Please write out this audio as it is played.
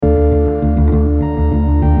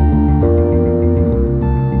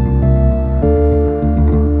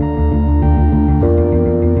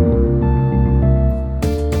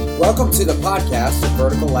Welcome to the podcast of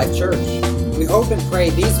Vertical Life Church. We hope and pray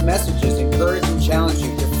these messages encourage and challenge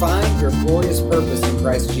you to find your glorious purpose in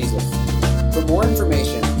Christ Jesus. For more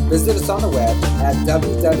information, visit us on the web at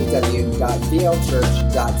www.vlchurch.tv.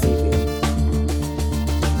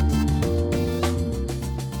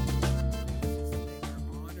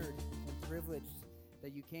 We're honored and privileged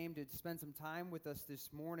that you came to spend some time with us this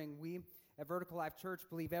morning. We at Vertical Life Church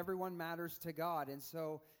believe everyone matters to God, and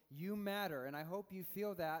so you matter, and I hope you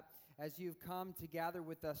feel that as you've come to gather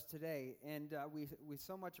with us today, and we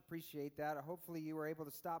so much appreciate that. Hopefully you were able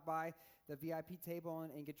to stop by the VIP table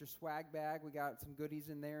and get your swag bag. We got some goodies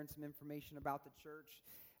in there and some information about the church,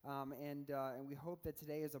 and we hope that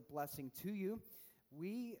today is a blessing to you.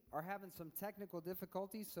 We are having some technical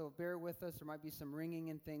difficulties, so bear with us. There might be some ringing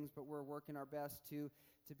and things, but we're working our best to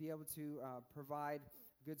be able to provide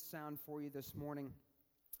good sound for you this morning.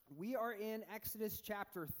 We are in Exodus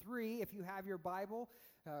chapter 3. If you have your Bible,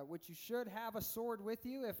 which you should have a sword with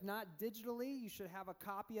you. If not digitally, you should have a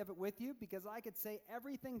copy of it with you, because I could say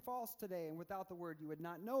everything false today, and without the word, you would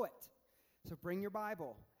not know it. So bring your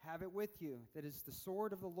Bible. Have it with you. That is the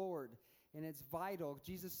sword of the Lord, and it's vital.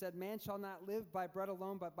 Jesus said, man shall not live by bread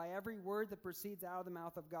alone, but by every word that proceeds out of the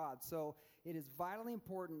mouth of God. So it is vitally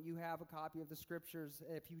important you have a copy of the Scriptures.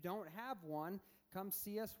 If you don't have one, come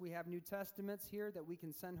see us. We have New Testaments here that we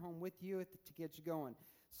can send home with you to get you going.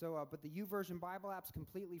 So, but the YouVersion Bible app's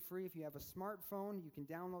completely free. If you have a smartphone, you can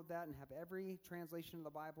download that and have every translation of the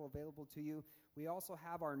Bible available to you. We also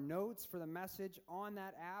have our notes for the message on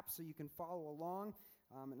that app, so you can follow along.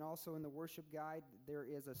 And also in the worship guide, there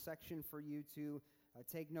is a section for you to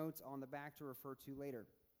take notes on the back to refer to later.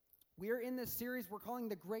 We are in this series we're calling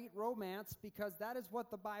The Great Romance, because that is what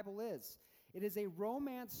the Bible is. It is a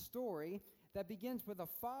romance story that begins with a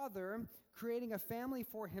father creating a family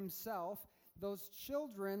for himself, those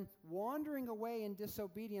children wandering away in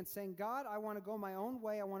disobedience, saying, God, I want to go my own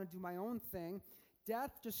way, I want to do my own thing.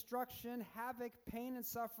 Death, destruction, havoc, pain, and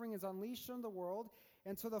suffering is unleashed on the world.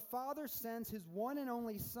 And so the Father sends His one and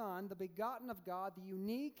only Son, the begotten of God, the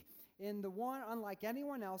unique and the one unlike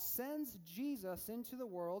anyone else, sends Jesus into the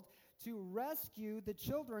world to rescue the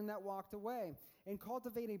children that walked away and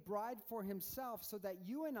cultivate a bride for Himself, so that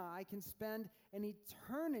you and I can spend an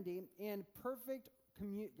eternity in perfect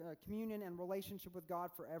communion and relationship with God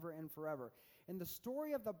forever and forever. And the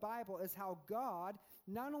story of the Bible is how God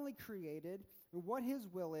not only created what His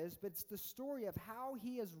will is, but it's the story of how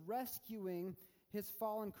He is rescuing His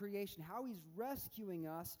fallen creation, how He's rescuing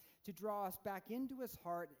us to draw us back into His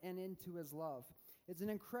heart and into His love. It's an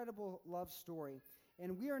incredible love story.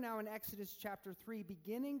 And we are now in Exodus chapter 3,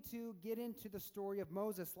 beginning to get into the story of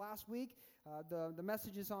Moses. Last week, the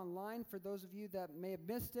message is online for those of you that may have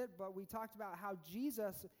missed it, but we talked about how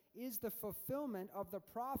Jesus is the fulfillment of the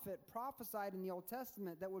prophet prophesied in the Old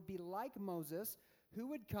Testament that would be like Moses, who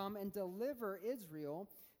would come and deliver Israel,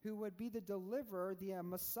 who would be the deliverer, the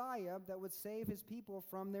Messiah that would save His people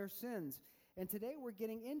from their sins. And today we're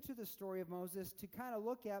getting into the story of Moses to kind of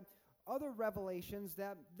look at other revelations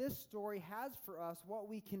that this story has for us, what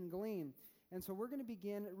we can glean. And so we're going to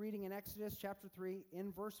begin reading in Exodus chapter 3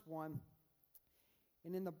 in verse 1.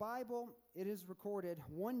 And in the Bible, it is recorded,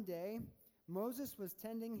 one day Moses was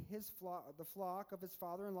tending the flock of his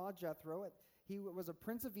father-in-law Jethro. He was a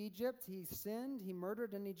prince of Egypt. He sinned, he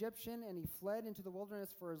murdered an Egyptian, and he fled into the wilderness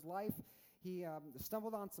for his life. He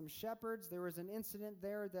stumbled on some shepherds. There was an incident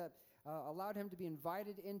there that allowed him to be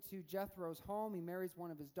invited into Jethro's home. He marries one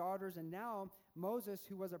of his daughters, and now Moses,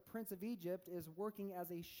 who was a prince of Egypt, is working as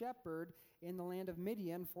a shepherd in the land of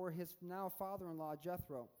Midian for his now father-in-law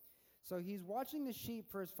Jethro. So he's watching the sheep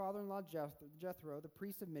for his father-in-law Jethro, the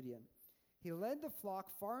priest of Midian. He led the flock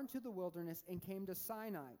far into the wilderness and came to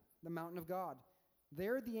Sinai, the mountain of God.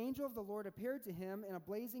 There the angel of the Lord appeared to him in a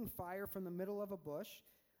blazing fire from the middle of a bush.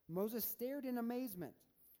 Moses stared in amazement.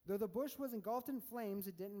 Though the bush was engulfed in flames,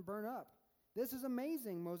 it didn't burn up. This is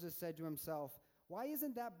amazing, Moses said to himself. Why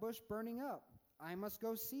isn't that bush burning up? I must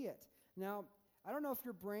go see it. Now, I don't know if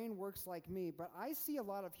your brain works like me, but I see a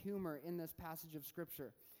lot of humor in this passage of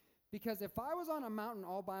Scripture. Because if I was on a mountain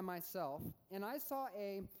all by myself and I saw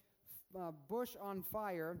a bush on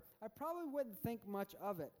fire, I probably wouldn't think much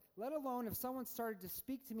of it. Let alone if someone started to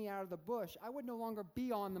speak to me out of the bush, I would no longer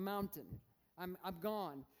be on the mountain. I'm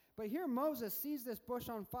gone. But here Moses sees this bush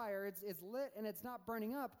on fire, it's lit and it's not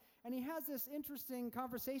burning up, and he has this interesting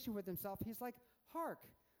conversation with himself. He's like, hark,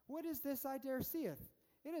 what is this I dare seeth?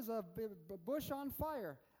 It is a bush on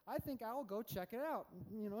fire. I think I'll go check it out.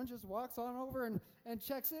 And just walks on over and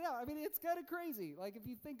checks it out. I mean, it's kind of crazy, like if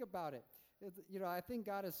you think about it. I think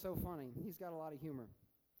God is so funny. He's got a lot of humor.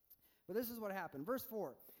 But this is what happened. Verse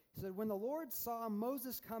 4, He said, when the Lord saw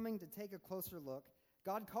Moses coming to take a closer look,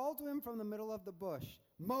 God called to him from the middle of the bush,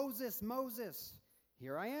 Moses, Moses,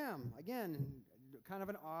 here I am. Again, kind of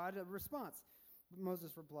an odd response.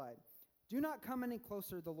 Moses replied, do not come any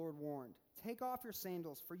closer, the Lord warned. Take off your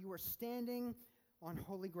sandals, for you are standing on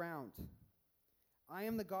holy ground. I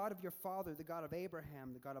am the God of your father, the God of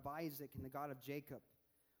Abraham, the God of Isaac, and the God of Jacob.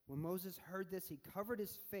 When Moses heard this, he covered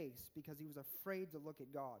his face because he was afraid to look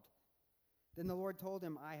at God. Then the Lord told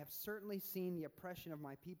him, I have certainly seen the oppression of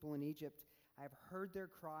my people in Egypt. I have heard their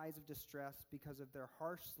cries of distress because of their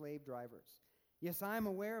harsh slave drivers. Yes, I am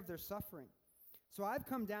aware of their suffering. So I've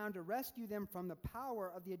come down to rescue them from the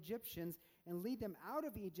power of the Egyptians and lead them out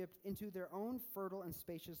of Egypt into their own fertile and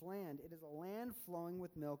spacious land. It is a land flowing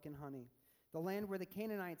with milk and honey, the land where the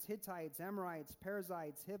Canaanites, Hittites, Amorites,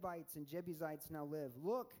 Perizzites, Hivites, and Jebusites now live.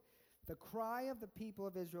 Look, the cry of the people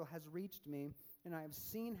of Israel has reached me, and I have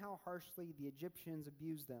seen how harshly the Egyptians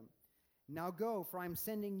abuse them. Now go, for I am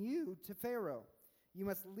sending you to Pharaoh. You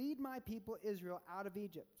must lead my people Israel out of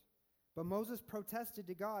Egypt. But Moses protested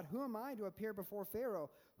to God, who am I to appear before Pharaoh?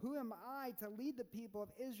 Who am I to lead the people of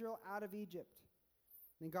Israel out of Egypt?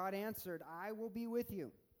 Then God answered, I will be with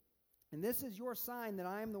you. And this is your sign that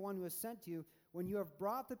I am the one who has sent you. When you have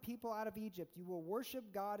brought the people out of Egypt, you will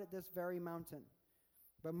worship God at this very mountain.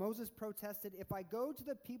 But Moses protested, if I go to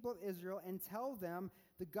the people of Israel and tell them,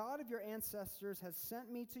 the God of your ancestors has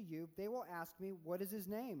sent me to you, they will ask me, what is his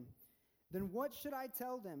name? Then what should I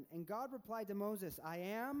tell them? And God replied to Moses, I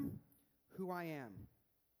am who I am.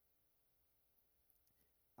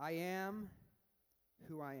 I am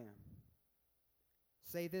who I am.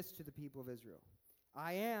 Say this to the people of Israel.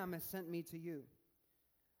 I am has sent me to you.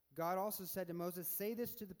 God also said to Moses, say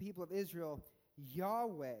this to the people of Israel,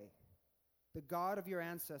 Yahweh, the God of your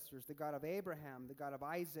ancestors, the God of Abraham, the God of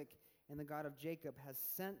Isaac, and the God of Jacob, has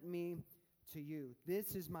sent me to you.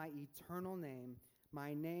 This is my eternal name,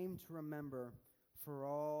 my name to remember for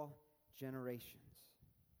all generations.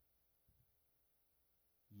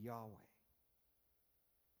 Yahweh.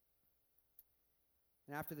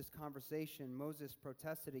 And after this conversation, Moses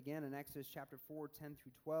protested again in Exodus chapter 4, 10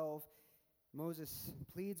 through 12. Moses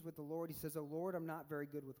pleads with the Lord. He says, "Oh Lord, I'm not very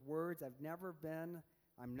good with words. I've never been.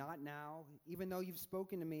 I'm not now. Even though you've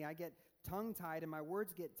spoken to me, I get tongue-tied and my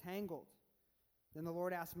words get tangled." Then the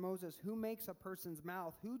Lord asked Moses, "Who makes a person's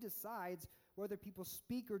mouth? Who decides whether people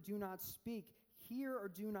speak or do not speak, hear or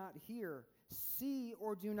do not hear, see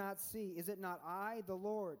or do not see? Is it not I, the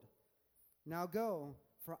Lord? Now go,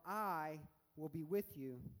 for I will be with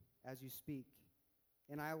you as you speak,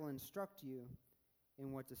 and I will instruct you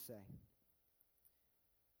in what to say."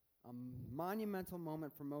 A monumental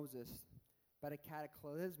moment for Moses, but a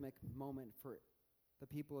cataclysmic moment for the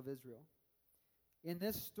people of Israel. In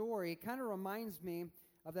this story, it kind of reminds me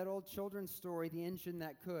of that old children's story, The Engine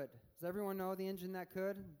That Could. Does everyone know The Engine That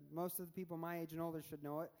Could? Most of the people my age and older should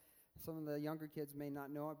know it. Some of the younger kids may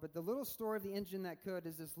not know it. But the little story of The Engine That Could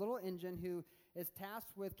is this little engine who is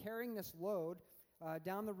tasked with carrying this load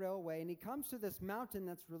down the railway, and he comes to this mountain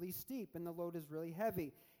that's really steep, and the load is really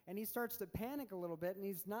heavy. And he starts to panic a little bit, and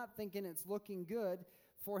he's not thinking it's looking good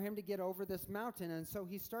for him to get over this mountain. And so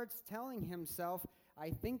he starts telling himself,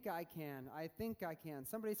 I think I can. I think I can.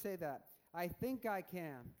 Somebody say that. I think I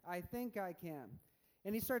can. I think I can.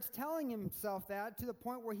 And he starts telling himself that to the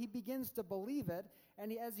point where he begins to believe it.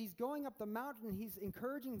 And as he's going up the mountain, he's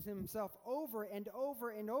encouraging himself over and over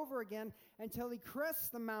and over again until he crests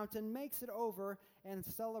the mountain, makes it over, and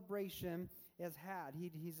celebration is had.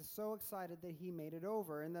 He's so excited that he made it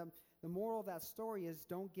over. And the moral of that story is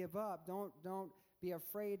don't give up. Don't be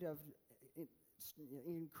afraid of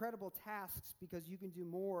incredible tasks, because you can do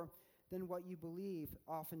more than what you believe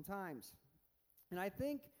oftentimes. And I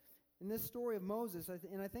think in this story of Moses,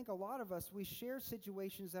 and I think a lot of us, we share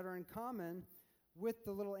situations that are in common with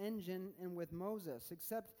the little engine and with Moses,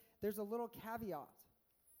 except there's a little caveat.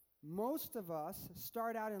 Most of us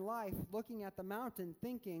start out in life looking at the mountain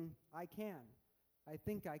thinking, I can. I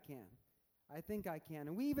think I can. I think I can.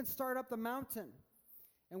 And we even start up the mountain,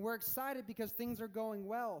 and we're excited because things are going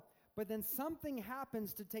well. But then something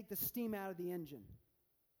happens to take the steam out of the engine.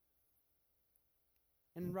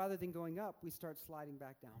 And rather than going up, we start sliding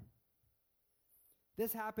back down.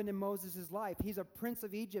 This happened in Moses' life. He's a prince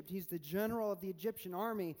of Egypt. He's the general of the Egyptian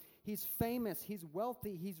army. He's famous. He's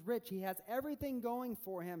wealthy. He's rich. He has everything going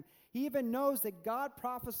for him. He even knows that God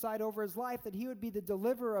prophesied over his life that he would be the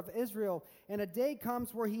deliverer of Israel. And a day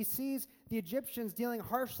comes where he sees the Egyptians dealing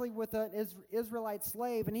harshly with an Israelite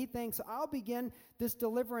slave, and he thinks, I'll begin this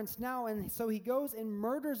deliverance now. And so he goes and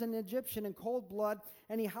murders an Egyptian in cold blood,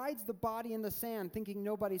 and he hides the body in the sand, thinking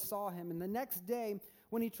nobody saw him. And the next day,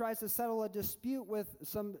 when he tries to settle a dispute with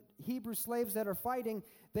some Hebrew slaves that are fighting,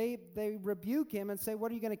 they rebuke him and say,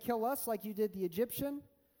 what, are you going to kill us like you did the Egyptian?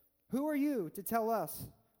 Who are you to tell us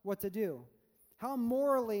what to do? How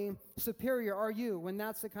morally superior are you when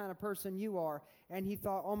that's the kind of person you are? And he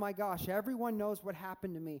thought, oh my gosh, everyone knows what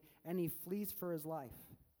happened to me. And he flees for his life.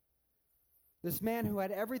 This man who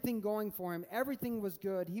had everything going for him, everything was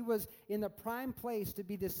good. He was in the prime place to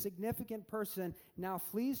be this significant person, now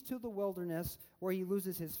flees to the wilderness where he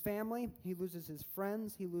loses his family, he loses his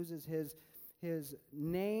friends, he loses his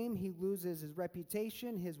name, he loses his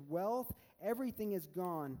reputation, his wealth. Everything is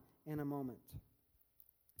gone in a moment.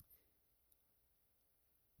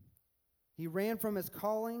 He ran from his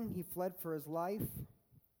calling. He fled for his life.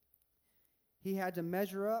 He had to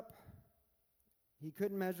measure up. He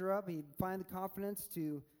couldn't measure up. He'd find the confidence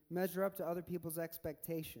to measure up to other people's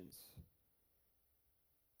expectations.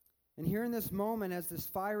 And here in this moment, as this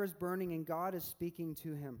fire is burning and God is speaking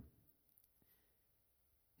to him,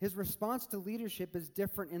 his response to leadership is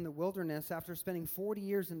different in the wilderness after spending 40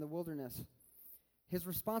 years in the wilderness. His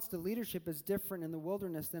response to leadership is different in the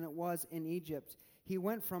wilderness than it was in Egypt. He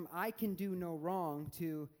went from, I can do no wrong,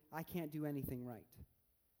 to, I can't do anything right.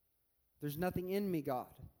 There's nothing in me, God.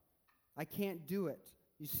 I can't do it.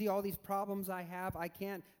 You see all these problems I have. I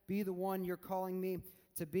can't be the one you're calling me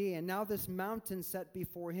to be. And now this mountain set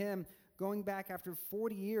before him, going back after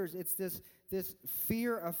 40 years, it's this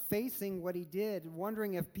fear of facing what he did,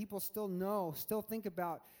 wondering if people still think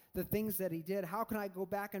about the things that he did. How can I go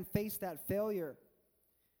back and face that failure?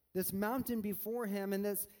 This mountain before him and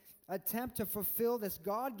this attempt to fulfill this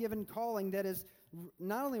God-given calling that is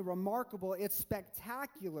not only remarkable, it's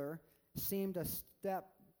spectacular, seemed a step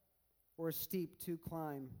or a steep to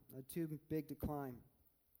climb, too big to climb.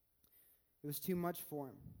 It was too much for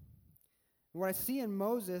him. What I see in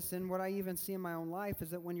Moses and what I even see in my own life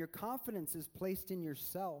is that when your confidence is placed in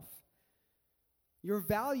yourself, your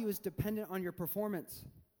value is dependent on your performance.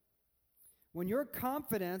 When your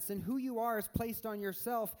confidence in who you are is placed on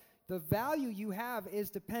yourself, the value you have is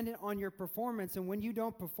dependent on your performance. And when you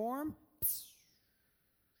don't perform,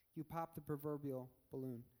 you pop the proverbial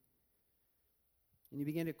balloon. And you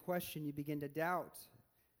begin to question, you begin to doubt,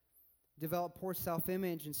 develop poor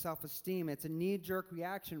self-image and self-esteem. It's a knee-jerk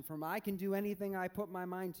reaction from I can do anything I put my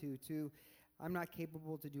mind to I'm not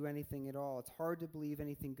capable to do anything at all. It's hard to believe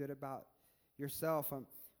anything good about yourself.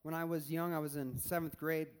 When I was young, I was in 7th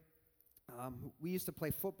grade. We used to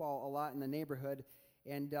play football a lot in the neighborhood,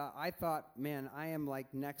 and I thought, man, I am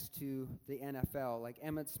like next to the NFL. Like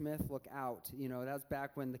Emmitt Smith, look out. You know, that was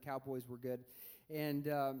back when the Cowboys were good.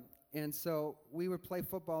 And so we would play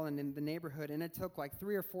football in the neighborhood, and it took like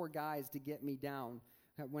 3 or 4 guys to get me down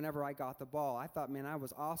whenever I got the ball. I thought, man, I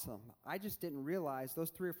was awesome. I just didn't realize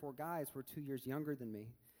those 3 or 4 guys were 2 years younger than me.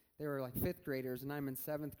 They were like 5th graders, and I'm in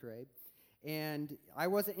 7th grade. And I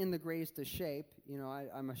wasn't in the greatest of shape. You know,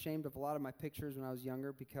 I'm ashamed of a lot of my pictures when I was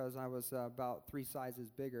younger because I was about 3 sizes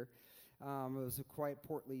bigger. I was a quite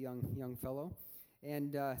portly young fellow.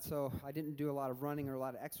 And so I didn't do a lot of running or a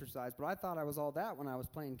lot of exercise, but I thought I was all that when I was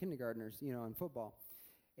playing kindergartners, you know, in football.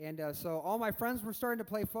 And so all my friends were starting to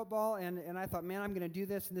play football, and I thought, man, I'm going to do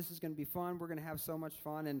this, and this is going to be fun. We're going to have so much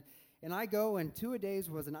fun. And I go, and 2-a-days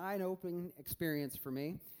was an eye-opening experience for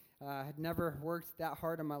me. I had never worked that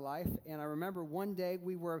hard in my life. And I remember one day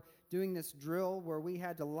we were doing this drill where we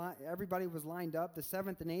had to everybody was lined up. The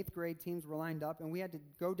 7th and 8th grade teams were lined up, and we had to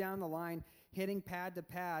go down the line, hitting pad to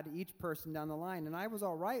pad, each person down the line. And I was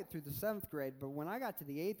all right through the 7th grade, but when I got to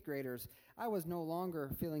the 8th graders, I was no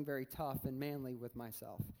longer feeling very tough and manly with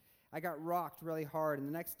myself. I got rocked really hard, and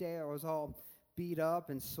the next day I was all beat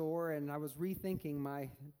up and sore, and I was rethinking my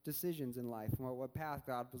decisions in life and what path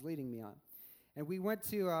God was leading me on. And we went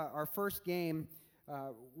to our first game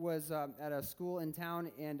was at a school in town,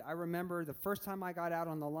 and I remember the first time I got out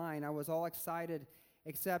on the line, I was all excited,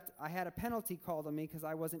 except I had a penalty called on me because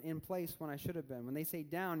I wasn't in place when I should have been. When they say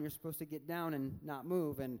down, you're supposed to get down and not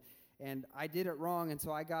move, and I did it wrong, and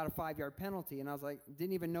so I got a 5-yard penalty, and I was like,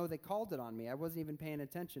 didn't even know they called it on me. I wasn't even paying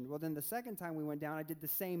attention. Well, then the second time we went down, I did the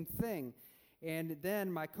same thing, and then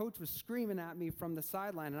my coach was screaming at me from the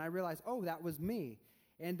sideline, and I realized, oh, that was me.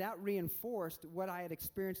 And that reinforced what I had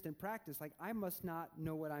experienced in practice. Like, I must not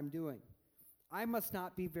know what I'm doing. I must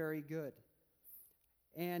not be very good.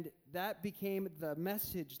 And that became the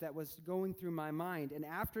message that was going through my mind. And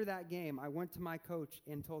after that game, I went to my coach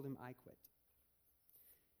and told him I quit.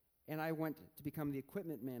 And I went to become the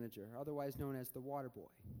equipment manager, otherwise known as the water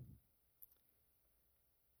boy.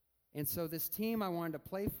 And so this team I wanted to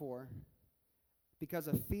play for, because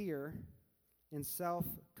of fear and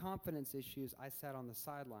self-confidence issues, I sat on the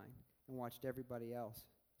sideline and watched everybody else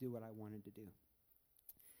do what I wanted to do.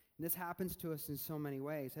 And this happens to us in so many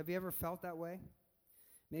ways. Have you ever felt that way?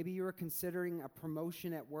 Maybe you were considering a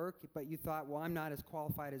promotion at work, but you thought, well, I'm not as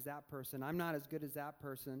qualified as that person. I'm not as good as that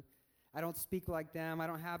person. I don't speak like them. I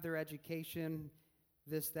don't have their education,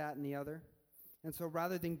 this, that, and the other. And so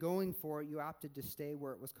rather than going for it, you opted to stay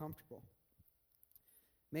where it was comfortable.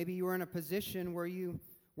 Maybe you were in a position where you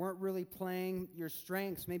weren't really playing your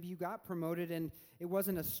strengths. Maybe you got promoted and it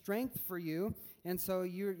wasn't a strength for you. And so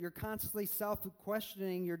you're constantly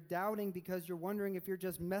self-questioning. You're doubting because you're wondering if you're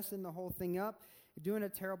just messing the whole thing up. You're doing a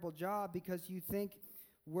terrible job because you think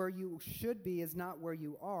where you should be is not where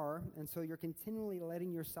you are. And so you're continually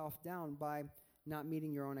letting yourself down by not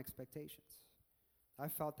meeting your own expectations. I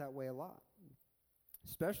felt that way a lot,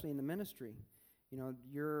 especially in the ministry. You know,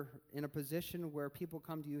 you're in a position where people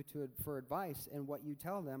come to you for advice, and what you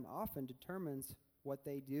tell them often determines what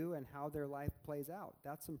they do and how their life plays out.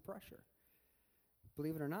 That's some pressure.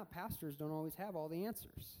 Believe it or not, pastors don't always have all the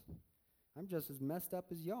answers. I'm just as messed up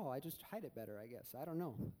as y'all. I just hide it better, I guess. I don't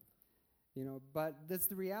know. You know, but that's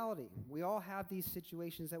the reality. We all have these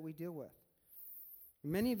situations that we deal with.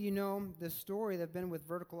 Many of you know the story that have been with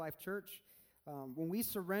Vertical Life Church. When we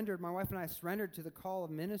surrendered, my wife and I surrendered to the call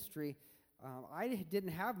of ministry, I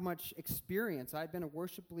didn't have much experience. I'd been a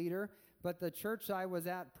worship leader, but the church I was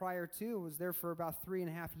at prior to was there for about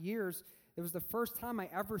 3.5 years. It was the first time I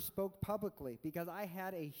ever spoke publicly because I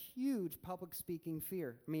had a huge public speaking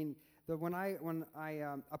fear. I mean, when I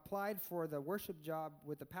applied for the worship job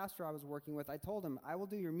with the pastor I was working with, I told him, I will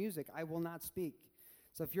do your music. I will not speak.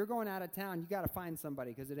 So if you're going out of town, you got to find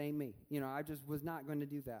somebody because it ain't me. You know, I just was not going to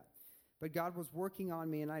do that. But God was working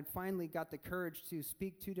on me, and I finally got the courage to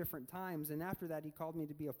speak 2 different times. And after that, he called me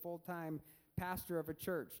to be a full-time pastor of a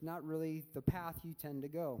church, not really the path you tend to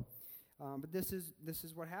go. But this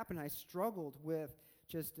is what happened. I struggled with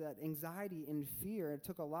just that anxiety and fear. It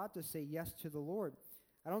took a lot to say yes to the Lord.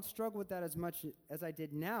 I don't struggle with that as much as I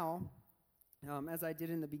did now, as I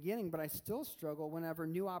did in the beginning, but I still struggle whenever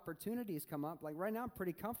new opportunities come up. Like right now, I'm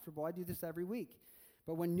pretty comfortable. I do this every week.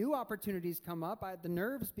 But when new opportunities come up, the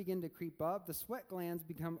nerves begin to creep up, the sweat glands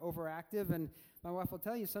become overactive, and my wife will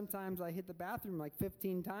tell you sometimes I hit the bathroom like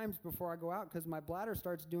 15 times before I go out because my bladder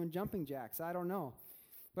starts doing jumping jacks. I don't know.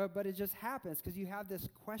 But it just happens because you have this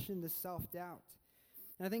question, this self-doubt.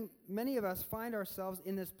 And I think many of us find ourselves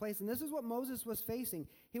in this place, and this is what Moses was facing.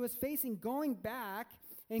 He was facing going back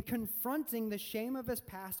and confronting the shame of his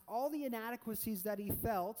past, all the inadequacies that he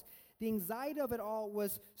felt. The anxiety of it all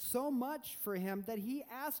was so much for him that he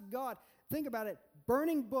asked God, think about it,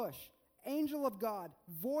 burning bush, angel of God,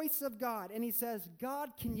 voice of God, and he says, God,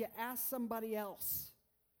 can you ask somebody else?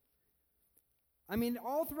 I mean,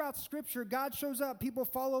 all throughout Scripture, God shows up, people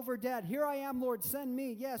fall over dead. Here I am, Lord, send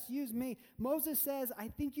me. Yes, use me. Moses says, I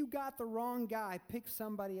think you got the wrong guy. Pick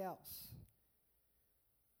somebody else.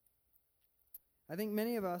 I think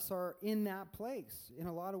many of us are in that place in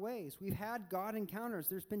a lot of ways. We've had God encounters.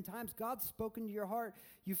 There's been times God's spoken to your heart.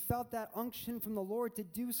 You felt that unction from the Lord to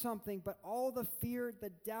do something, but all the fear, the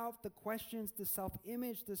doubt, the questions, the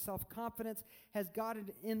self-image, the self-confidence has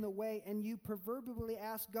gotten in the way, and you proverbially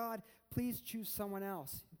ask God, please choose someone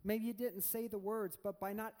else. Maybe you didn't say the words, but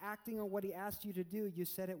by not acting on what he asked you to do, you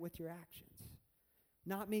said it with your actions.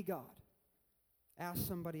 Not me, God. Ask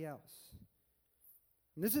somebody else.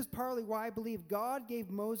 And this is partly why I believe God gave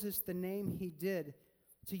Moses the name he did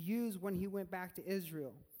to use when he went back to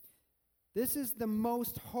Israel. This is the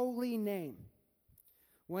most holy name.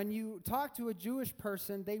 When you talk to a Jewish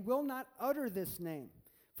person, they will not utter this name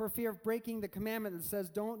for fear of breaking the commandment that says,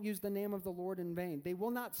 don't use the name of the Lord in vain. They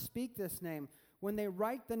will not speak this name. When they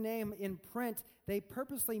write the name in print, they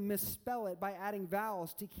purposely misspell it by adding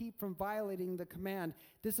vowels to keep from violating the command.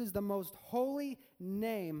 This is the most holy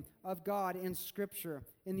name of God in Scripture,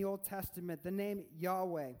 in the Old Testament, the name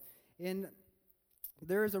Yahweh. And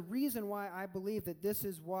there is a reason why I believe that this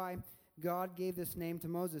is why God gave this name to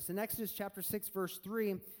Moses. In Exodus chapter 6, verse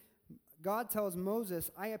 3, God tells Moses,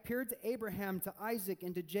 I appeared to Abraham, to Isaac,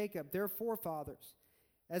 and to Jacob, their forefathers,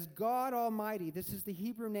 as God Almighty. This is the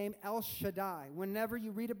Hebrew name El Shaddai. Whenever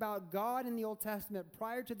you read about God in the Old Testament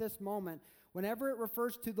prior to this moment, whenever it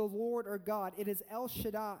refers to the Lord or God, it is El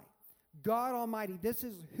Shaddai, God Almighty. This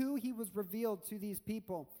is who he was revealed to these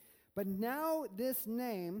people. But now this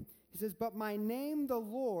name, he says, but my name the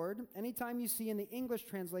Lord, anytime you see in the English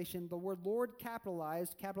translation the word Lord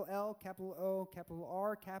capitalized, capital L, capital O, capital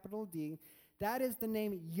R, capital D, that is the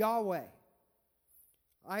name Yahweh.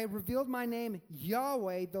 I revealed my name,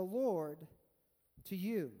 Yahweh, the Lord, to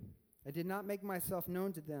you. I did not make myself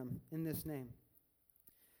known to them in this name.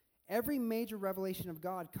 Every major revelation of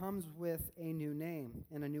God comes with a new name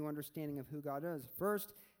and a new understanding of who God is.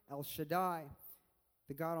 First, El Shaddai.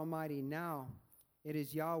 the God Almighty. Now it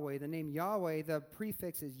is Yahweh. The name Yahweh, the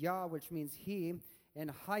prefix is Yah, which means he,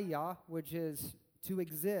 and Hayah, which is to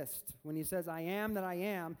exist. When he says, I am that I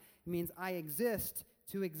am, it means I exist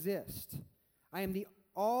to exist. I am the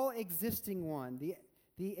all-existing one, the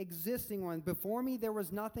existing one. Before me there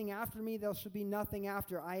was nothing, after me there should be nothing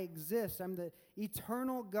after. I exist. I'm the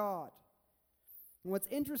eternal God. And what's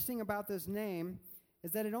interesting about this name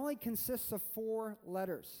is that it only consists of 4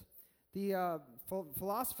 letters. The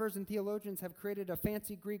philosophers and theologians have created a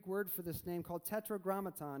fancy Greek word for this name called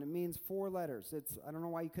tetragrammaton. It means 4 letters. I don't know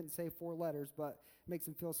why you couldn't say 4 letters, but it makes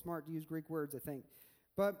them feel smart to use Greek words, I think.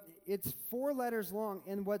 But it's 4 letters long,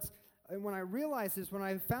 and when I realized this, when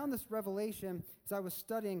I found this revelation as I was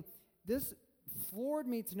studying, this floored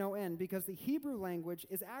me to no end, because the Hebrew language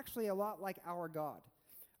is actually a lot like our God.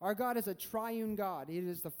 Our God is a triune God. It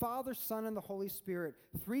is the Father, Son, and the Holy Spirit.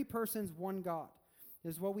 3 persons, 1 God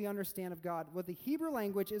is what we understand of God. Well, the Hebrew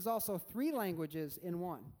language is also 3 languages in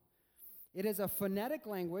one. It is a phonetic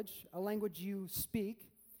language, a language you speak.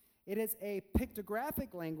 It is a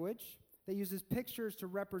pictographic language that uses pictures to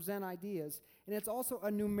represent ideas. And it's also a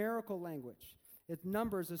numerical language. It's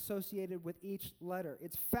numbers associated with each letter.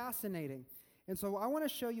 It's fascinating. And so I want to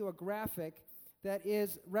show you a graphic that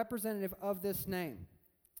is representative of this name.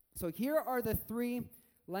 So here are the 3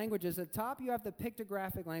 languages. At the top, you have the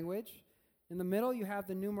pictographic language. In the middle, you have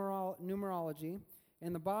the numerology.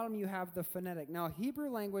 In the bottom, you have the phonetic. Now, Hebrew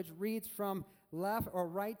language reads from left or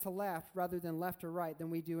right to left rather than left or right than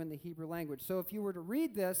we do in the Hebrew language. So if you were to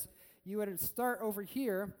read this, you would start over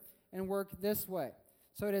here and work this way.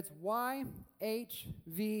 So it's Y-H-V-H,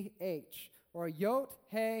 or Yot,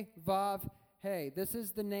 He, Vav, He. This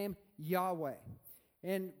is the name Yahweh.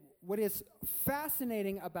 And what is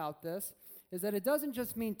fascinating about this is that it doesn't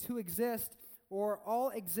just mean to exist or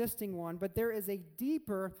all existing one, but there is a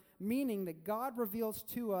deeper meaning that God reveals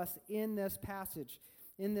to us in this passage,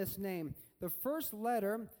 in this name. The first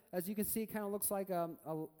letter, as you can see, kind of looks like an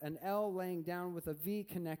L laying down with a V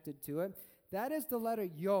connected to it. That is the letter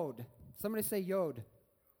Yod. Somebody say Yod.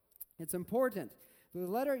 It's important. The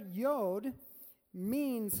letter Yod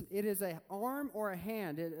means it is an arm or a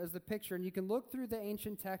hand, as the picture. And you can look through the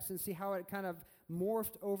ancient text and see how it kind of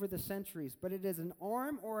morphed over the centuries. But it is an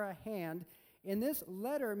arm or a hand. And this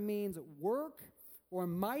letter means work or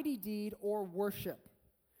mighty deed or worship.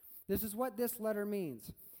 This is what this letter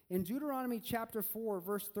means. In Deuteronomy chapter 4,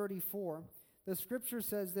 verse 34, the scripture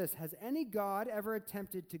says this: Has any God ever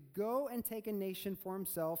attempted to go and take a nation for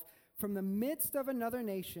himself from the midst of another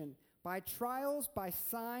nation, by trials, by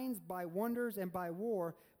signs, by wonders, and by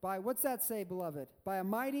war, by, what's that say, beloved? By a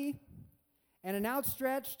mighty and an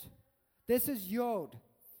outstretched, this is Yod.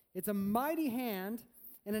 It's a mighty hand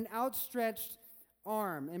and an outstretched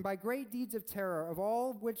arm, and by great deeds of terror, of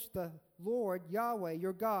all which the Lord, Yahweh,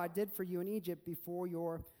 your God, did for you in Egypt before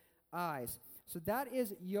your eyes. So that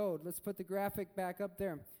is Yod. Let's put the graphic back up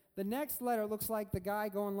there. The next letter looks like the guy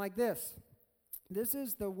going like this. This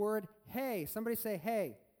is the word He. Somebody say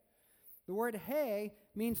He. The word He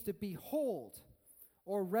means to behold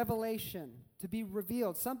or revelation, to be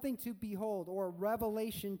revealed, something to behold or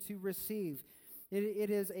revelation to receive.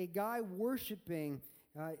 It is a guy worshiping,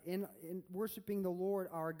 in worshiping the Lord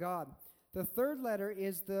our God. The third letter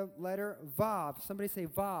is the letter Vav. Somebody say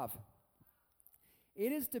Vav.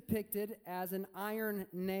 It is depicted as an iron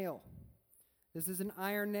nail. This is an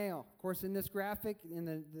iron nail. Of course, in this graphic,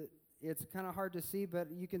 it's kind of hard to see, but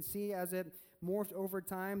you can see as it morphed over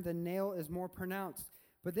time, the nail is more pronounced.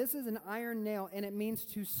 But this is an iron nail, and it means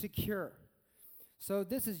to secure. So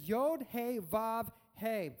this is Yod, He, Vav,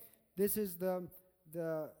 He. This is the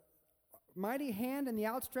mighty hand and the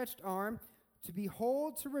outstretched arm, to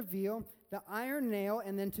behold, to reveal, the iron nail,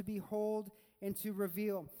 and then to behold and to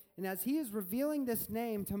reveal. And as he is revealing this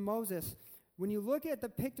name to Moses, when you look at the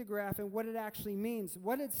pictograph and what it actually means,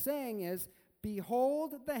 what it's saying is,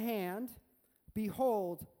 behold the hand,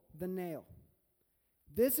 behold the nail.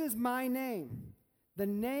 This is my name, the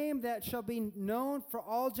name that shall be known for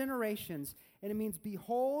all generations. And it means,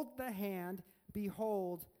 behold the hand,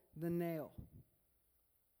 behold the nail.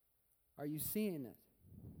 Are you seeing it?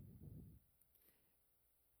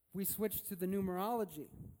 We switch to the numerology.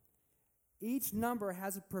 Each number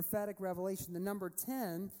has a prophetic revelation. The number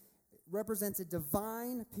 10 represents a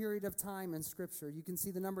divine period of time in Scripture. You can see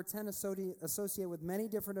the number 10 associated with many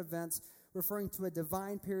different events, referring to a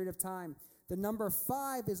divine period of time. The number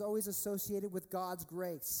 5 is always associated with God's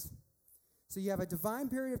grace. So you have a divine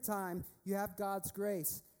period of time, you have God's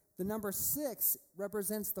grace. The number 6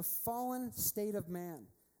 represents the fallen state of man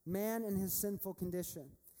in his sinful condition.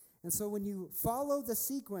 And so when you follow the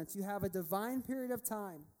sequence, you have a divine period of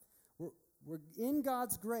time, we're in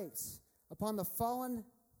God's grace upon the fallen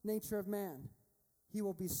nature of man, he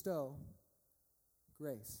will bestow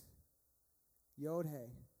grace.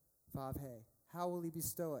 Yod-He, Vav-He. How will he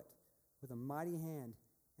bestow it? With a mighty hand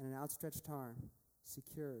and an outstretched arm,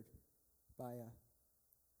 secured by a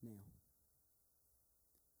nail.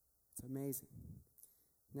 It's amazing.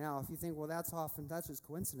 Now, if you think, well, that's just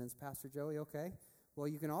coincidence, Pastor Joey, okay. Well,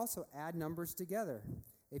 you can also add numbers together.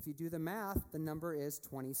 If you do the math, the number is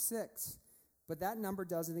 26. But that number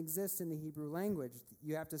doesn't exist in the Hebrew language.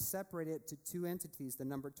 You have to separate it to two entities, the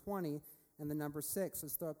number 20 and the number 6.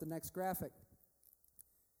 Let's throw up the next graphic.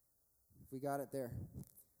 We got it there.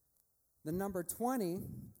 The number 20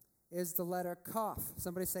 is the letter Kaf.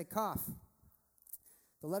 Somebody say Kaf.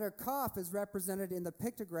 The letter Kaf is represented in the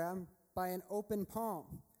pictogram by an open palm.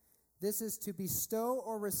 This is to bestow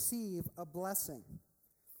or receive a blessing.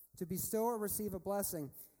 To bestow or receive a blessing.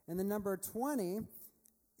 And the number 20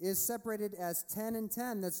 is separated as 10 and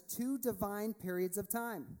 10. That's two divine periods of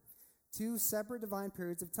time. Two separate divine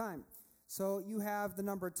periods of time. So you have the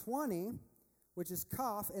number 20, which is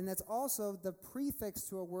Kaf, and that's also the prefix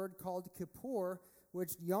to a word called Kippur,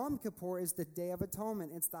 which Yom Kippur is the Day of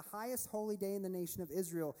Atonement. It's the highest holy day in the nation of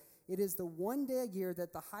Israel. It is the one day a year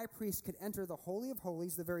that the high priest could enter the Holy of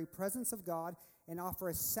Holies, the very presence of God, and offer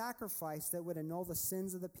a sacrifice that would annul the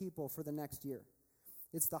sins of the people for the next year.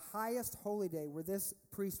 It's the highest holy day where this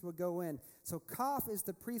priest would go in. So Kaf is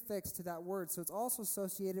the prefix to that word. So it's also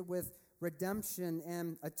associated with redemption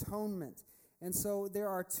and atonement. And so there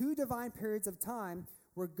are two divine periods of time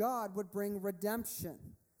where God would bring redemption.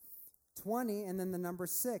 20 and then the number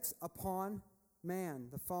 6 upon man,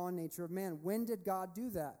 the fallen nature of man. When did God do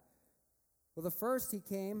that? Well, the first he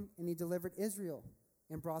came and he delivered Israel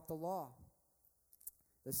and brought the law.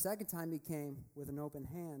 The second time he came with an open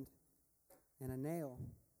hand and a nail,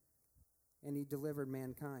 and he delivered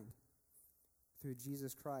mankind through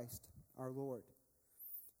Jesus Christ, our Lord.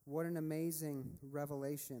 What an amazing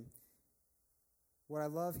revelation. What I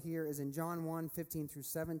love here is in John 1, 15 through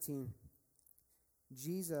 17, it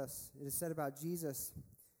is said about Jesus,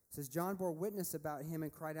 it says, John bore witness about him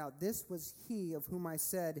and cried out, "This was he of whom I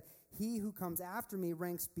said, he who comes after me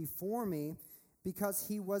ranks before me, because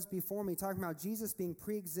he was before me." Talking about Jesus being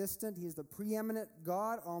pre-existent. He is the preeminent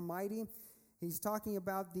God Almighty. He's talking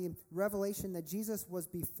about the revelation that Jesus was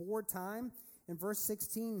before time. In verse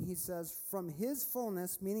 16, he says, "From his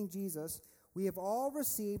fullness," meaning Jesus, "we have all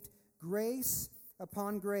received grace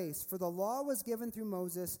upon grace. For the law was given through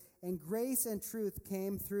Moses, and grace and truth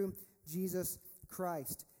came through Jesus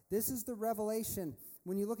Christ." This is the revelation.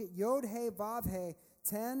 When you look at Yod-He, Vav-He,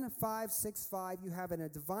 10, 5, 6, 5, you have in a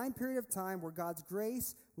divine period of time where God's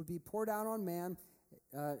grace would be poured out on man,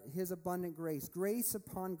 his abundant grace. Grace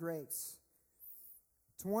upon grace.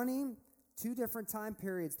 20, two different time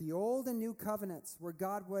periods, the old and new covenants, where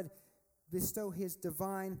God would bestow his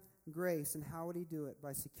divine grace. And how would he do it?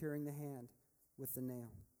 By securing the hand with the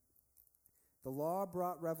nail. The law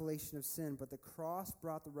brought revelation of sin, but the cross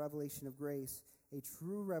brought the revelation of grace, a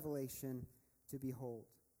true revelation to behold.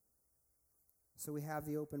 So we have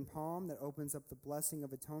the open palm that opens up the blessing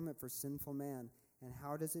of atonement for sinful man. And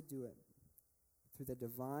how does it do it? Through the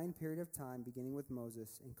divine period of time, beginning with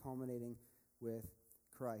Moses and culminating with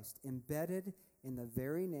Christ. Embedded in the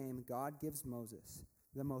very name God gives Moses,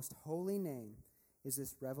 the most holy name, is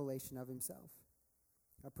this revelation of himself.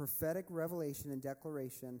 A prophetic revelation and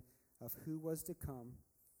declaration of who was to come,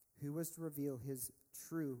 who was to reveal his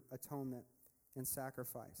true atonement and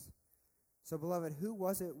sacrifice. So, beloved, who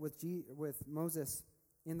was it with Moses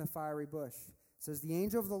in the fiery bush? It says, the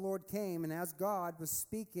angel of the Lord came, and as God was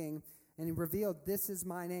speaking, and he revealed, "This is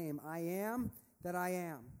my name, I am that I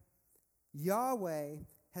am." Yahweh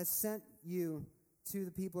has sent you to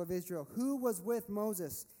the people of Israel. Who was with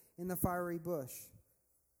Moses in the fiery bush?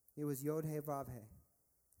 It was Yod-He, Vav-He.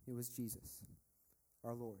 It was Jesus,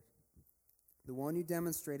 our Lord. The one who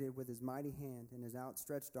demonstrated with his mighty hand and his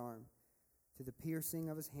outstretched arm, to the piercing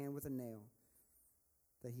of his hand with a nail,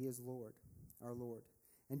 that he is Lord, our Lord.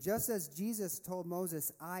 And just as Jesus told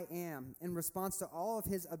Moses, "I am," in response to all of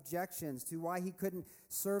his objections to why he couldn't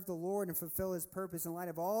serve the Lord and fulfill his purpose in light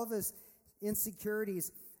of all of his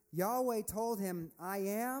insecurities, Yahweh told him, "I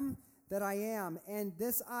am that I am, and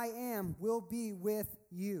this I am will be with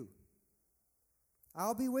you."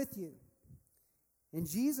 I'll be with you. And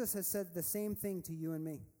Jesus has said the same thing to you and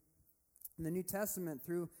me. In the New Testament,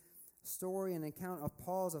 through story and account of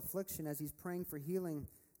Paul's affliction as he's praying for healing,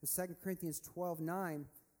 in 2 Corinthians 12:9,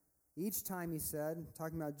 each time he said,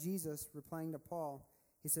 talking about Jesus, replying to Paul,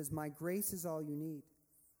 he says, "My grace is all you need.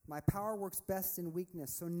 My power works best in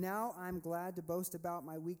weakness. So now I'm glad to boast about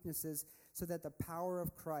my weaknesses, so that the power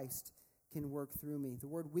of Christ can work through me. The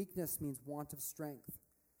word weakness means want of strength.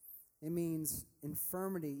 It means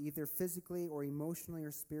infirmity, either physically or emotionally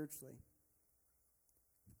or spiritually.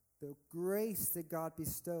 The grace that God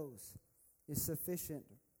bestows is sufficient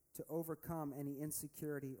to overcome any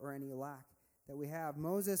insecurity or any lack that we have.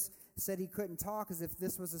 Moses said he couldn't talk as if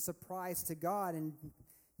this was a surprise to God, and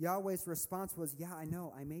Yahweh's response was, yeah, I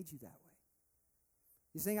know, I made you that way.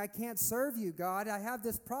 He's saying, I can't serve you, God. I have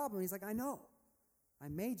this problem. He's like, I know. I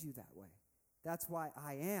made you that way. That's why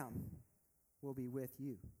I am will be with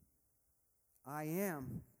you. I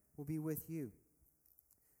am will be with you.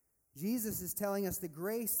 Jesus is telling us the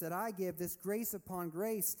grace that I give, this grace upon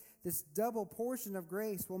grace, this double portion of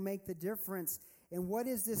grace will make the difference. And what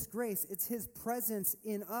is this grace? It's His presence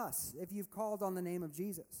in us, if you've called on the name of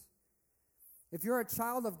Jesus. If you're a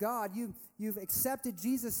child of God, you've accepted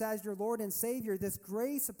Jesus as your Lord and Savior. This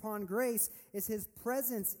grace upon grace is His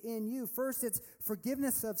presence in you. First, it's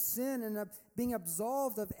forgiveness of sin and being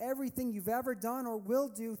absolved of everything you've ever done or will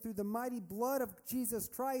do through the mighty blood of Jesus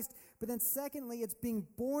Christ. But then secondly, it's being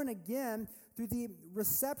born again through the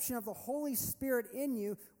reception of the Holy Spirit in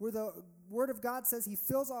you, where the Word of God says He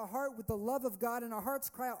fills our heart with the love of God, and our hearts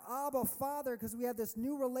cry out, Abba, Father, because we have this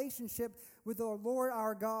new relationship with the Lord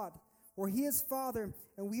our God, where He is Father,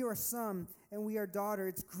 and we are son, and we are daughter.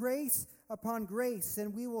 It's grace upon grace,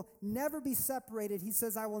 and we will never be separated. He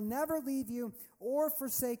says, I will never leave you or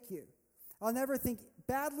forsake you. I'll never think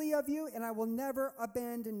badly of you, and I will never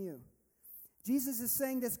abandon you. Jesus is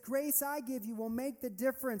saying this grace I give you will make the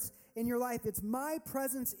difference in your life. It's my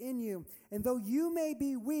presence in you. And though you may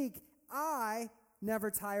be weak, I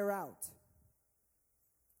never tire out.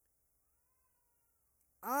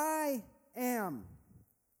 I am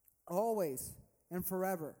always and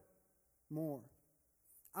forever more.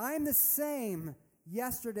 I'm the same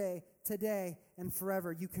yesterday, today, and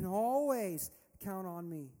forever. You can always count on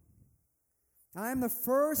me. I am the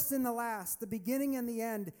first and the last, the beginning and the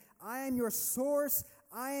end. I am your source.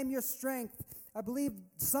 I am your strength. I believe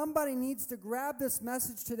somebody needs to grab this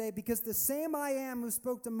message today, because the same I am who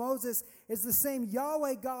spoke to Moses is the same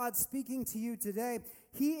Yahweh God speaking to you today.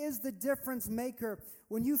 He is the difference maker.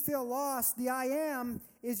 When you feel lost, the I am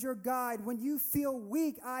is your guide. When you feel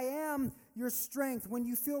weak, I am your strength. When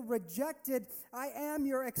you feel rejected, I am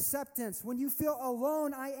your acceptance. When you feel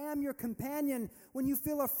alone, I am your companion. When you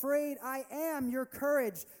feel afraid, I am your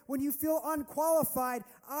courage. When you feel unqualified,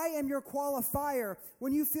 I am your qualifier.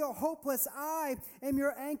 When you feel hopeless, I am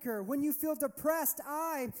your anchor. When you feel depressed,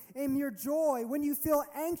 I am your joy. When you feel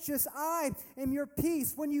anxious, I am your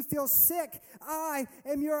peace. When you feel sick, I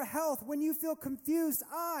am your health. When you feel confused,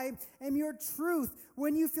 I am your truth.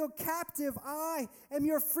 When you feel captive, I am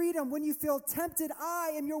your freedom. When you feel tempted,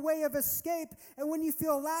 I am your way of escape. And when you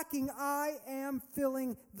feel lacking, I am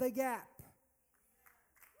filling the gap.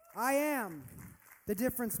 I am the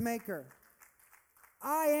difference maker.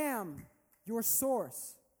 I am your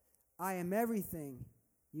source. I am everything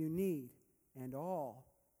you need and all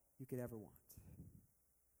you could ever want.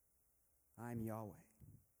 I am Yahweh.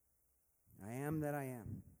 I am that I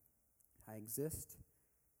am. I exist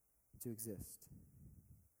to exist.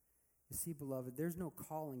 You see, beloved, there's no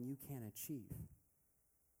calling you can't achieve.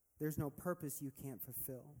 There's no purpose you can't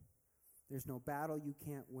fulfill. There's no battle you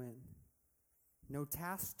can't win. No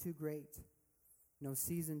task too great. No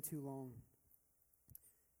season too long.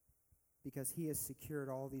 Because He has secured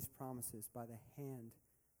all these promises by the hand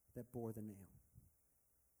that bore the nail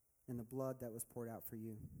and the blood that was poured out for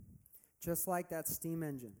you. Just like that steam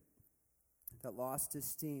engine that lost its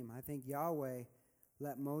steam, I think Yahweh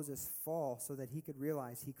let Moses fall so that he could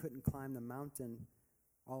realize he couldn't climb the mountain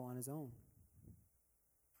all on his own.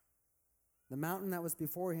 The mountain that was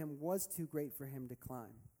before him was too great for him to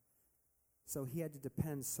climb, so he had to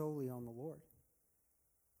depend solely on the Lord.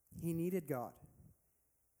 He needed God,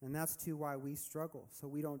 and that's too why we struggle, so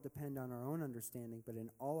we don't depend on our own understanding, but in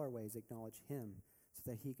all our ways acknowledge Him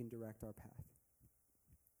so that He can direct our path.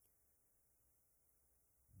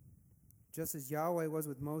 Just as Yahweh was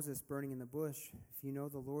with Moses burning in the bush, if you know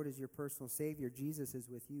the Lord is your personal Savior, Jesus is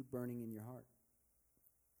with you burning in your heart.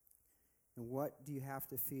 And what do you have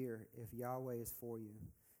to fear if Yahweh is for you?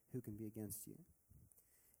 Who can be against you?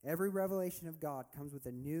 Every revelation of God comes with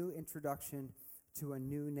a new introduction to a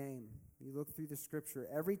new name. You look through the Scripture.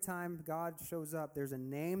 Every time God shows up, there's a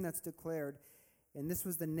name that's declared, and this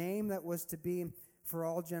was the name that was to be for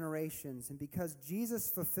all generations. And because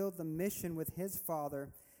Jesus fulfilled the mission with His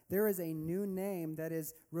Father, there is a new name that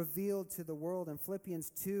is revealed to the world. In Philippians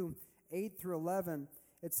 2, 8 through 11,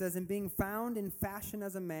 it says, "And being found in fashion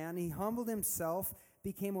as a man, He humbled Himself,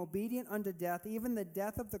 became obedient unto death, even the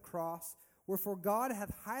death of the cross. Wherefore God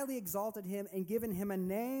hath highly exalted him and given him a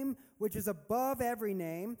name which is above every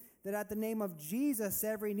name, that at the name of Jesus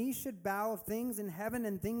every knee should bow, of things in heaven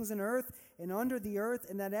and things in earth and under the earth,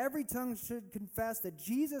 and that every tongue should confess that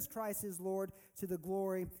Jesus Christ is Lord, to the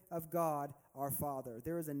glory of God our Father.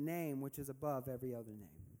 There is a name which is above every other name.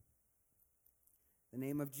 The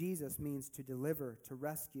name of Jesus means to deliver, to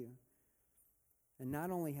rescue. And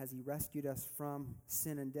not only has he rescued us from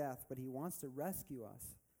sin and death, but he wants to rescue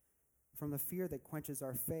us from the fear that quenches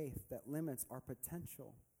our faith, that limits our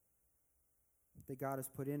potential that God has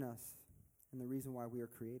put in us and the reason why we are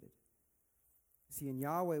created. See, in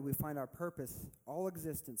Yahweh we find our purpose. All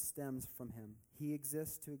existence stems from him. He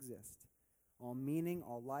exists to exist. All meaning,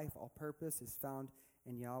 all life, all purpose is found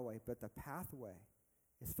in Yahweh, but the pathway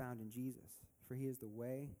is found in Jesus, for he is the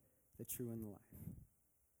way, the true, and the life.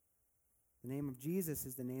 The name of Jesus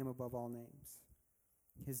is the name above all names.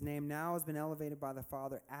 His name now has been elevated by the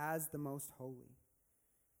Father as the most holy.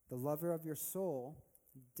 The lover of your soul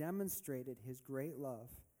demonstrated his great love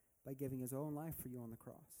by giving his own life for you on the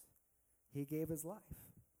cross. He gave his life.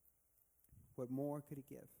 What more could he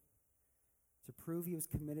give? To prove he was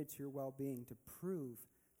committed to your well-being, to prove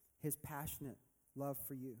his passionate love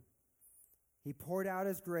for you. He poured out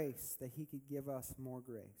his grace that he could give us more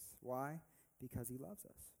grace. Why? Because he loves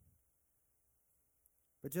us.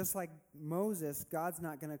 But just like Moses, God's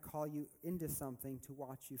not going to call you into something to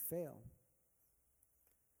watch you fail.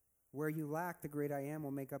 Where you lack, the great I am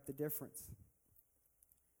will make up the difference.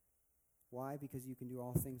 Why? Because you can do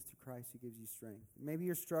all things through Christ who gives you strength. Maybe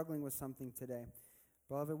you're struggling with something today.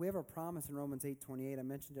 Beloved, we have a promise in Romans 8:28. I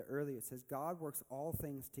mentioned it earlier. It says, God works all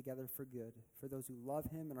things together for good, for those who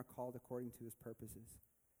love him and are called according to his purposes.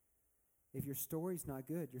 If your story's not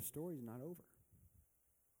good, your story's not over.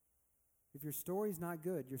 If your story's not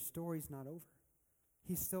good, your story's not over.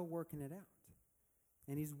 He's still working it out.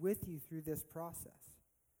 And he's with you through this process.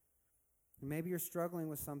 And maybe you're struggling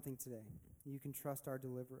with something today. You can trust our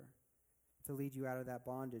deliverer to lead you out of that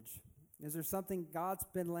bondage. Is there something God's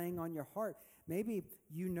been laying on your heart? Maybe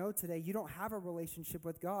you know today you don't have a relationship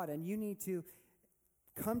with God, and you need to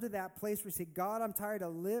come to that place where you say, God, I'm tired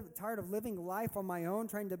of living life on my own,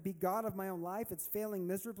 trying to be God of my own life. It's failing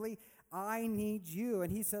miserably. I need you.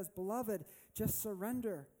 And he says, beloved, just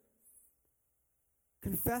surrender.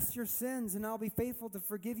 Confess your sins, and I'll be faithful to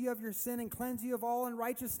forgive you of your sin and cleanse you of all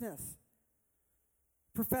unrighteousness.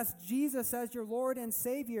 Profess Jesus as your Lord and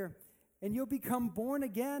Savior, and you'll become born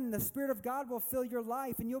again. The Spirit of God will fill your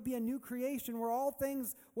life, and you'll be a new creation where all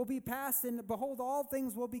things will be past, and behold, all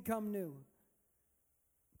things will become new.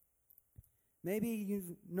 Maybe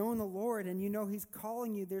you've known the Lord and you know he's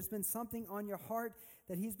calling you. There's been something on your heart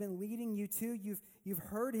that he's been leading you to. You've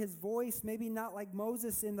heard his voice, maybe not like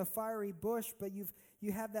Moses in the fiery bush, but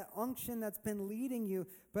you have that unction that's been leading you.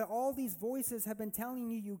 But all these voices have been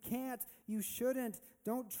telling you you can't, you shouldn't,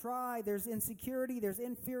 don't try. There's insecurity, there's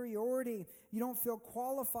inferiority. You don't feel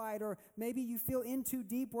qualified, or maybe you feel in too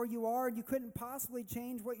deep where you are and you couldn't possibly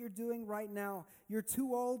change what you're doing right now. You're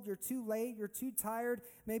too old, you're too late, you're too tired.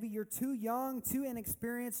 Maybe you're too young, too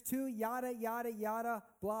inexperienced, too yada, yada, yada,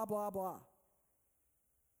 blah, blah, blah.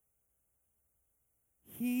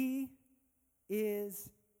 He is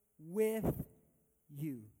with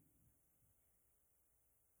you.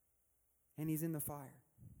 And he's in the fire.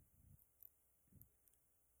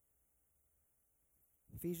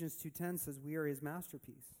 Ephesians 2:10 says we are his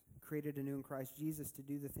masterpiece, created anew in Christ Jesus to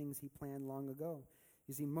do the things he planned long ago.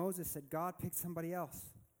 You see, Moses said, God, pick somebody else.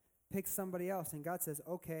 Pick somebody else. And God says,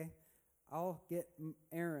 okay, I'll get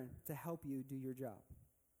Aaron to help you do your job.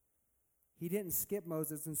 He didn't skip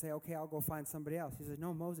Moses and say, okay, I'll go find somebody else. He said,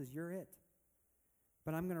 no, Moses, you're it.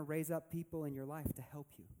 But I'm going to raise up people in your life to help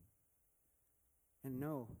you. And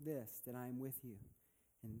know this, that I am with you.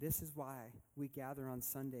 And this is why we gather on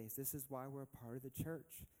Sundays. This is why we're a part of the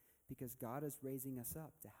church. Because God is raising us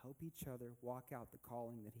up to help each other walk out the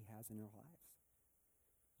calling that he has in our lives.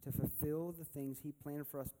 To fulfill the things he planned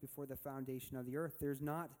for us before the foundation of the earth. There's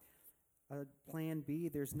not a plan B.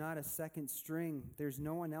 There's not a second string. There's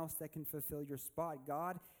no one else that can fulfill your spot.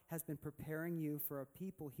 God has been preparing you for a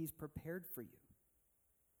people he's prepared for you.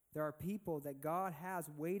 There are people that God has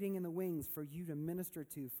waiting in the wings for you to minister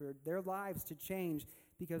to, for their lives to change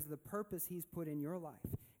because of the purpose he's put in your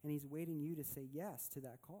life. And he's waiting you to say yes to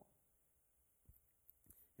that call.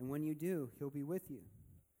 And when you do, he'll be with you.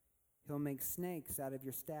 He'll make snakes out of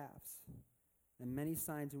your staffs and many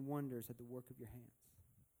signs and wonders at the work of your hands.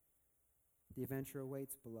 The adventure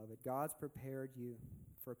awaits, beloved. God's prepared you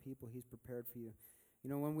for people he's prepared for you. You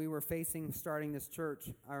know, when we were starting this church,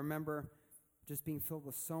 I remember just being filled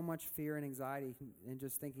with so much fear and anxiety and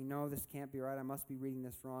just thinking, no, this can't be right. I must be reading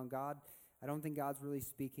this wrong. God, I don't think God's really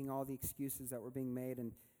speaking, all the excuses that were being made.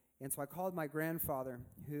 And so I called my grandfather,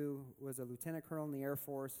 who was a lieutenant colonel in the Air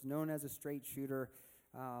Force, known as a straight shooter.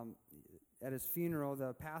 At his funeral,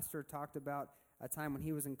 the pastor talked about a time when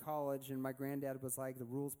he was in college, and my granddad was like the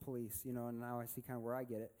rules police, and now I see kind of where I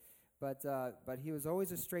get it. But he was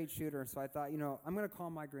always a straight shooter, so I thought, I'm going to call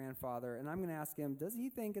my grandfather, and I'm going to ask him, does he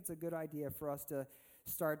think it's a good idea for us to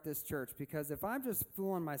start this church? Because if I'm just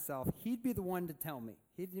fooling myself, he'd be the one to tell me.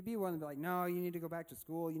 He'd be one to be like, no, you need to go back to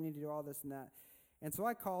school, you need to do all this and that. And so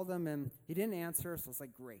I called him, and he didn't answer, so I was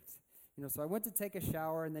like, great. So I went to take a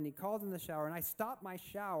shower, and then he called in the shower, and I stopped my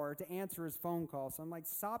shower to answer his phone call. So I'm like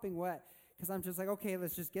sopping wet, because I'm just like, okay,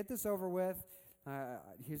 let's just get this over with.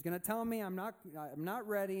 He's going to tell me I'm not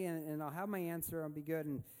ready, and I'll have my answer, I'll be good.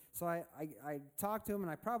 And so I talked to him,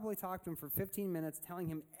 and I probably talked to him for 15 minutes, telling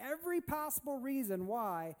him every possible reason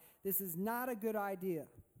why this is not a good idea.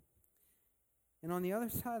 And on the other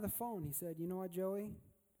side of the phone, he said, you know what, Joey?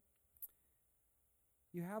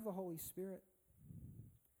 You have the Holy Spirit.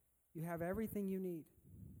 You have everything you need.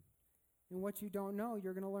 And what you don't know,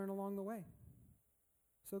 you're going to learn along the way.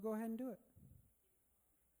 So go ahead and do it.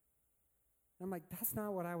 I'm like, that's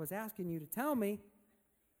not what I was asking you to tell me.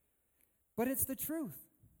 But it's the truth.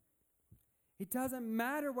 It doesn't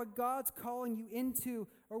matter what God's calling you into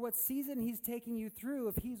or what season he's taking you through.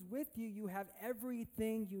 If he's with you, you have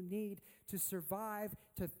everything you need to survive,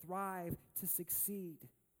 to thrive, to succeed.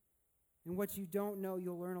 And what you don't know,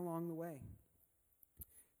 you'll learn along the way.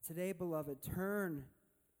 Today, beloved, turn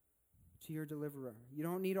to your deliverer. You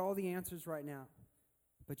don't need all the answers right now,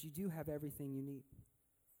 but you do have everything you need.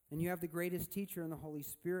 And you have the greatest teacher in the Holy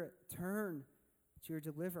Spirit. Turn to your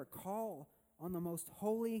deliverer. Call on the most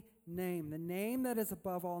holy name, the name that is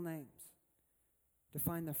above all names, to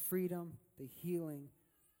find the freedom, the healing,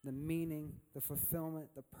 the meaning, the fulfillment,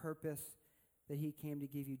 the purpose that he came to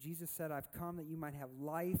give you. Jesus said, I've come that you might have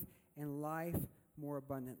life and life more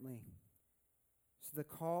abundantly. So the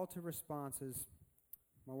call to response is,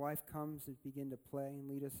 my wife comes and begin to play and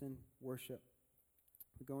lead us in worship.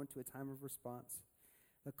 We go into a time of response.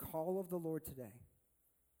 The call of the Lord today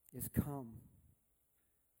is come.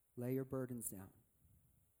 Lay your burdens down.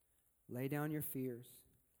 Lay down your fears,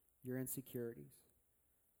 your insecurities.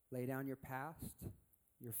 Lay down your past,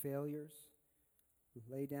 your failures.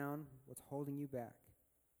 Lay down what's holding you back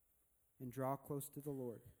and draw close to the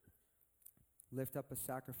Lord. Lift up a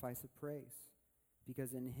sacrifice of praise,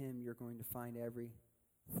 because in him you're going to find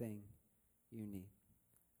everything you need.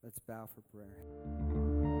 Let's bow for prayer.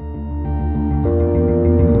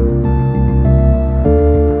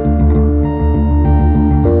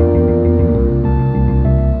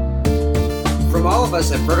 From all of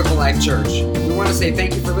us at Vertical Life Church, we want to say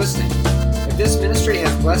thank you for listening. If this ministry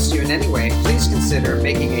has blessed you in any way, please consider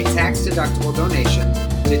making a tax-deductible donation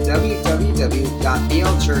to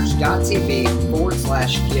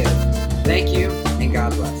www.blchurch.tv/give. Thank you, and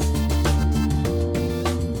God bless.